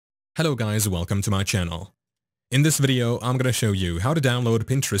Hello guys, welcome to my channel. In this video, I'm gonna show you how to download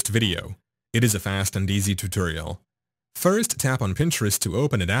Pinterest Video. It is a fast and easy tutorial. First, tap on Pinterest to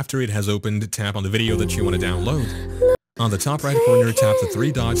open it. After it has opened, tap on the video that you want to download. On the top right corner, tap the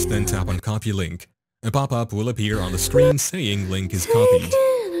three dots, then tap on Copy Link. A pop-up will appear on the screen saying link is copied.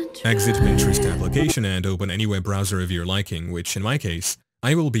 Exit Pinterest application and open any web browser of your liking, which in my case,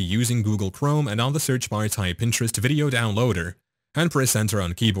 I will be using Google Chrome, and on the search bar type Pinterest Video Downloader and press enter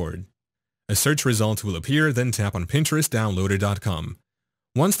on keyboard. A search result will appear, then tap on pinterestdownloader.com.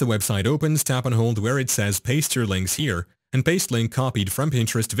 Once the website opens, tap and hold where it says paste your links here and paste link copied from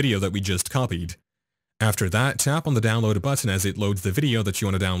Pinterest video that we just copied. After that, tap on the download button as it loads the video that you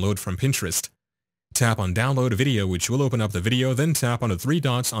want to download from Pinterest. Tap on download video, which will open up the video, then tap on the three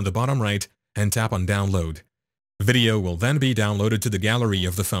dots on the bottom right and tap on download. Video will then be downloaded to the gallery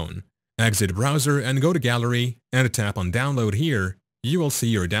of the phone. Exit browser and go to gallery and tap on download here. You will see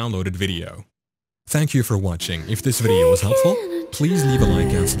your downloaded video. Thank you for watching. If this video was helpful, please leave a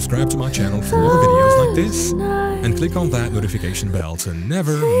like and subscribe to my channel for more videos like this, and click on that notification bell to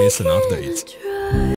never miss an update.